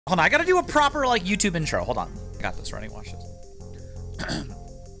Hold on, I gotta do a proper like YouTube intro. Hold on, I got this ready. Watch this.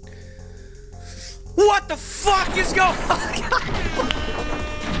 What the fuck is going on?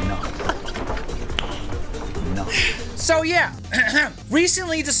 No. So yeah,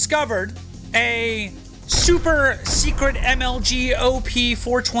 recently discovered a super secret MLG OP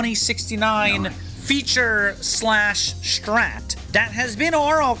 42069 feature slash strat that has been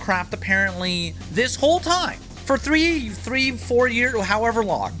RLCraft apparently this whole time for 4 years, however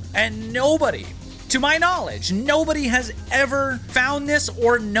long, and nobody, to my knowledge, nobody has ever found this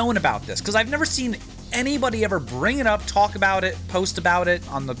or known about this, because I've never seen anybody ever bring it up, talk about it, post about it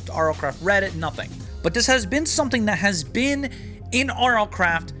on the RLCraft Reddit, nothing. But this has been something that has been in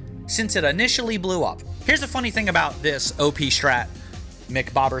RLCraft since it initially blew up. Here's the funny thing about this OP strat,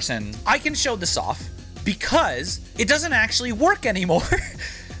 Mick Bobberson. I can show this off because it doesn't actually work anymore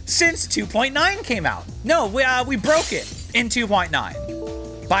since 2.9 came out. No, we broke it in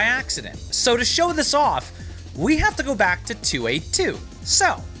 2.9 by accident. So to show this off, we have to go back to 2.8.2.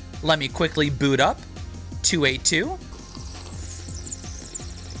 So let me quickly boot up 2.8.2.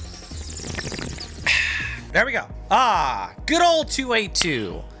 There we go. Ah, good old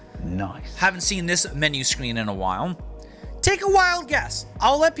 2.8.2. Nice. Haven't seen this menu screen in a while. Take a wild guess.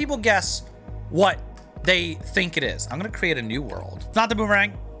 I'll let people guess what they think it is. I'm gonna create a new world. It's not the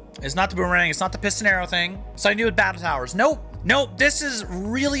boomerang. It's not the boomerang. It's not the piston arrow thing. Something to do with battle towers. Nope. Nope. This is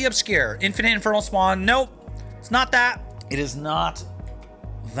really obscure. Infinite infernal spawn. Nope. It's not that. It is not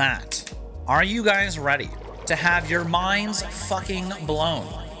that. Are you guys ready to have your minds fucking blown?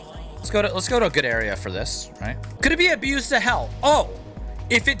 Let's go to a good area for this, right? Could it be abused to hell? Oh,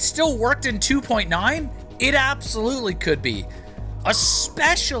 if it still worked in 2.9, it absolutely could be.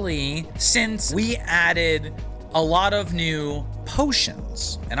 Especially since we added a lot of new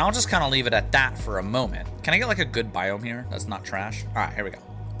potions. And I'll just kind of leave it at that for a moment. Can I get like a good biome here that's not trash? All right, here we go.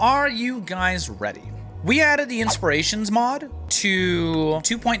 Are you guys ready? We added the inspirations mod to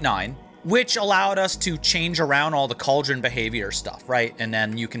 2.9, which allowed us to change around all the cauldron behavior stuff, right? And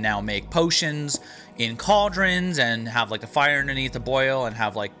then you can now make potions in cauldrons and have like the fire underneath the boil and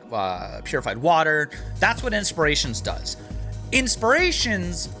have like purified water. That's what inspirations does.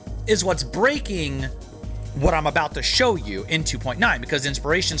 Inspirations is what's breaking what I'm about to show you in 2.9, because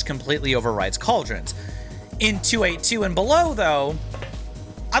inspirations completely overrides cauldrons. In 2.8.2 and below though,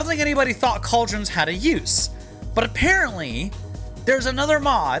 I don't think anybody thought cauldrons had a use, but apparently there's another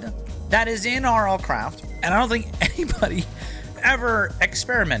mod that is in RLCraft, and I don't think anybody ever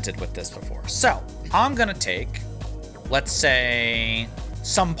experimented with this before. So I'm gonna take, let's say,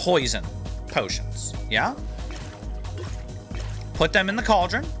 some poison potions, yeah? Put them in the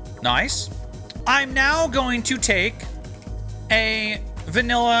cauldron, nice. I'm now going to take a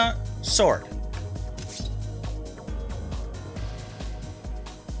vanilla sword.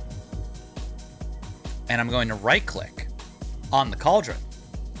 And I'm going to right click on the cauldron.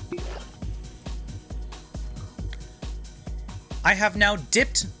 I have now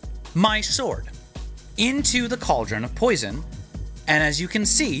dipped my sword into the cauldron of poison, and as you can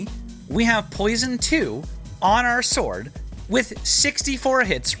see, we have poison 2 on our sword with 64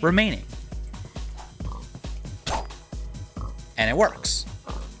 hits remaining. And it works.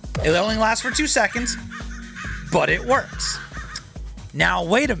 It only lasts for 2 seconds, but it works. Now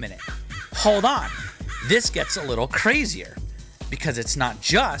wait a minute, hold on. This gets a little crazier because it's not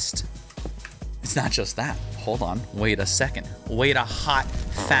just that. Hold on, wait a second. Wait a hot,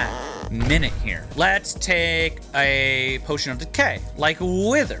 fat minute here. Let's take a potion of decay, like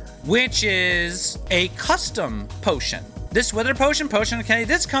Wither, which is a custom potion. This Wither potion of decay,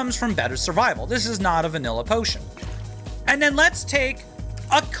 this comes from Better Survival. This is not a vanilla potion. And then let's take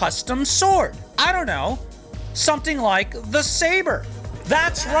a custom sword. I don't know, something like the Saber.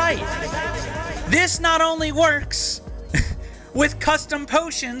 That's right. This not only works with custom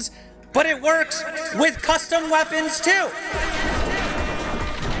potions, but it works with custom weapons too.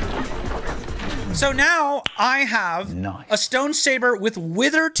 So now I have a stone saber with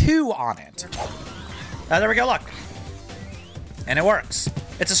Wither 2 on it. There we go, look. And it works.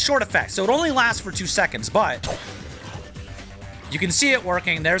 It's a short effect, so it only lasts for 2 seconds, but you can see it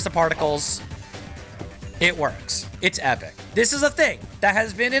working. There's the particles. It works. It's epic. This is a thing that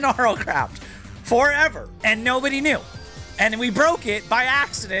has been in RLCraft forever, and nobody knew. And we broke it by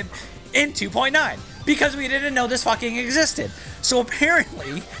accident in 2.9 because we didn't know this fucking existed. So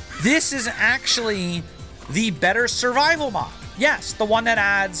apparently, this is actually the Better Survival mod. Yes, the one that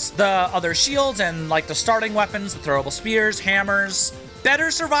adds the other shields and like the starting weapons, the throwable spears, hammers. Better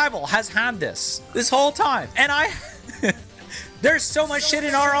Survival has had this whole time. And there's so much shit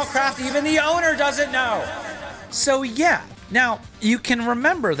in RLCraft, even the owner doesn't know. So yeah, Now, you can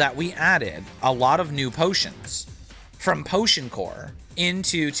remember that we added a lot of new potions from Potion Core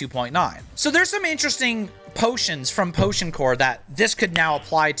into 2.9. So there's some interesting potions from Potion Core that this could now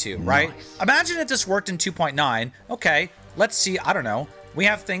apply to, right? Nice. Imagine if this worked in 2.9. Okay, let's see, I don't know. We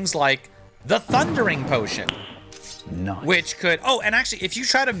have things like the Thundering Potion. Nice. Which could, oh, and actually, if you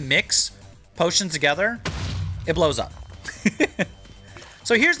try to mix potions together, it blows up.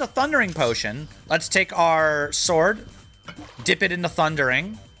 So here's the Thundering Potion. Let's take our sword, dip it into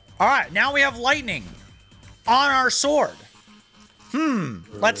Thundering. All right, now we have lightning on our sword.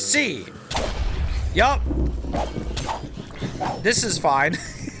 Let's see. Yup. This is fine.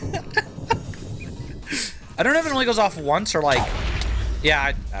 I don't know if it only goes off once or like,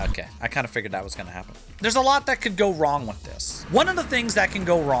 yeah, okay. I kind of figured that was gonna happen. There's a lot that could go wrong with this. One of the things that can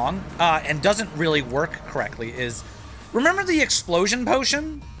go wrong and doesn't really work correctly is, remember the explosion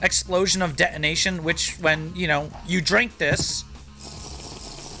potion? Explosion of detonation, which when, you know, you drink this,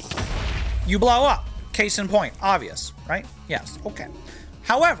 you blow up. Case in point, obvious, right? Yes, okay.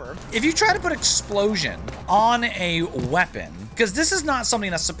 However, if you try to put explosion on a weapon, because this is not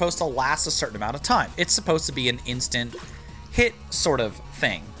something that's supposed to last a certain amount of time. It's supposed to be an instant hit sort of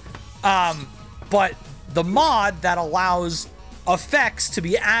thing. But the mod that allows effects to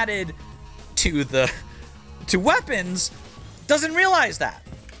be added to weapons doesn't realize that.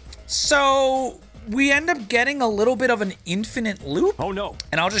 So we end up getting a little bit of an infinite loop. Oh no.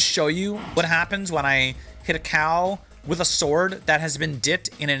 And I'll just show you what happens when I hit a cow with a sword that has been dipped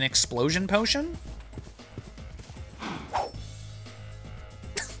in an explosion potion.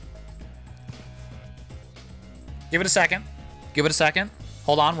 Give it a second. Give it a second.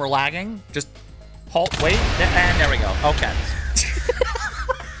 Hold on, we're lagging. Just hold, wait, and there we go. Okay.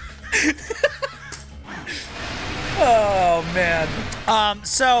 Oh, man.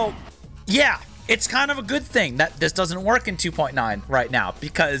 So, yeah, it's kind of a good thing that this doesn't work in 2.9 right now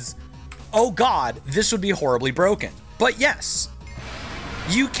because, oh God, this would be horribly broken. But yes,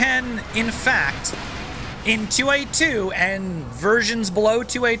 you can, in fact, in 2.8.2 and versions below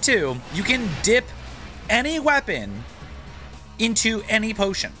 2.8.2, you can dip any weapon into any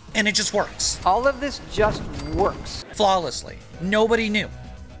potion, and it just works. All of this just works. Flawlessly. Nobody knew.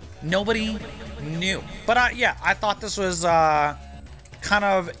 Nobody knew. But yeah, I thought this was kind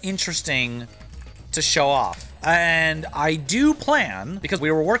of interesting to show off. And I do plan, because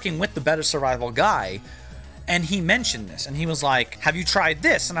we were working with the Better Survival guy, and he mentioned this, and he was like, have you tried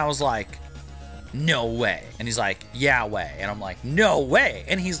this? And I was like, no way. And he's like, yeah way. And I'm like, no way.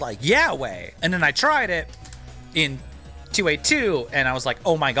 And he's like, yeah way. And then I tried it in 2.8.2, and I was like,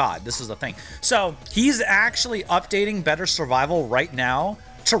 oh my God, this is the thing. So he's actually updating Better Survival right now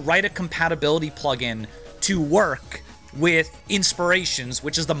to write a compatibility plugin to work with Inspirations,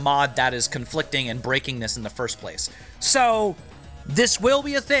 which is the mod that is conflicting and breaking this in the first place. So this will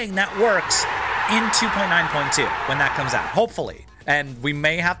be a thing that works in 2.9.2 when that comes out, hopefully. And we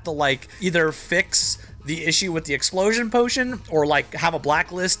may have to like either fix the issue with the explosion potion or like have a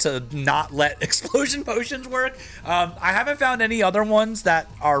blacklist to not let explosion potions work. I haven't found any other ones that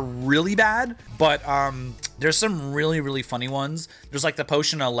are really bad, but there's some really funny ones. There's like the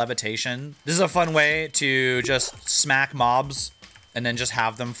potion of levitation. This is a fun way to just smack mobs and then just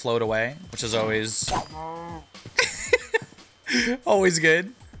have them float away, which is always always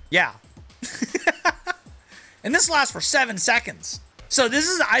good. Yeah. And this lasts for 7 seconds. So this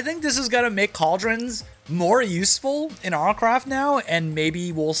is, I think this is gonna make cauldrons more useful in RLCraft now, and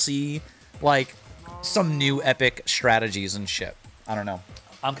maybe we'll see like some new epic strategies and shit. I don't know.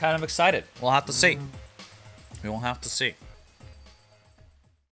 I'm kind of excited. We'll have to see. We will have to see.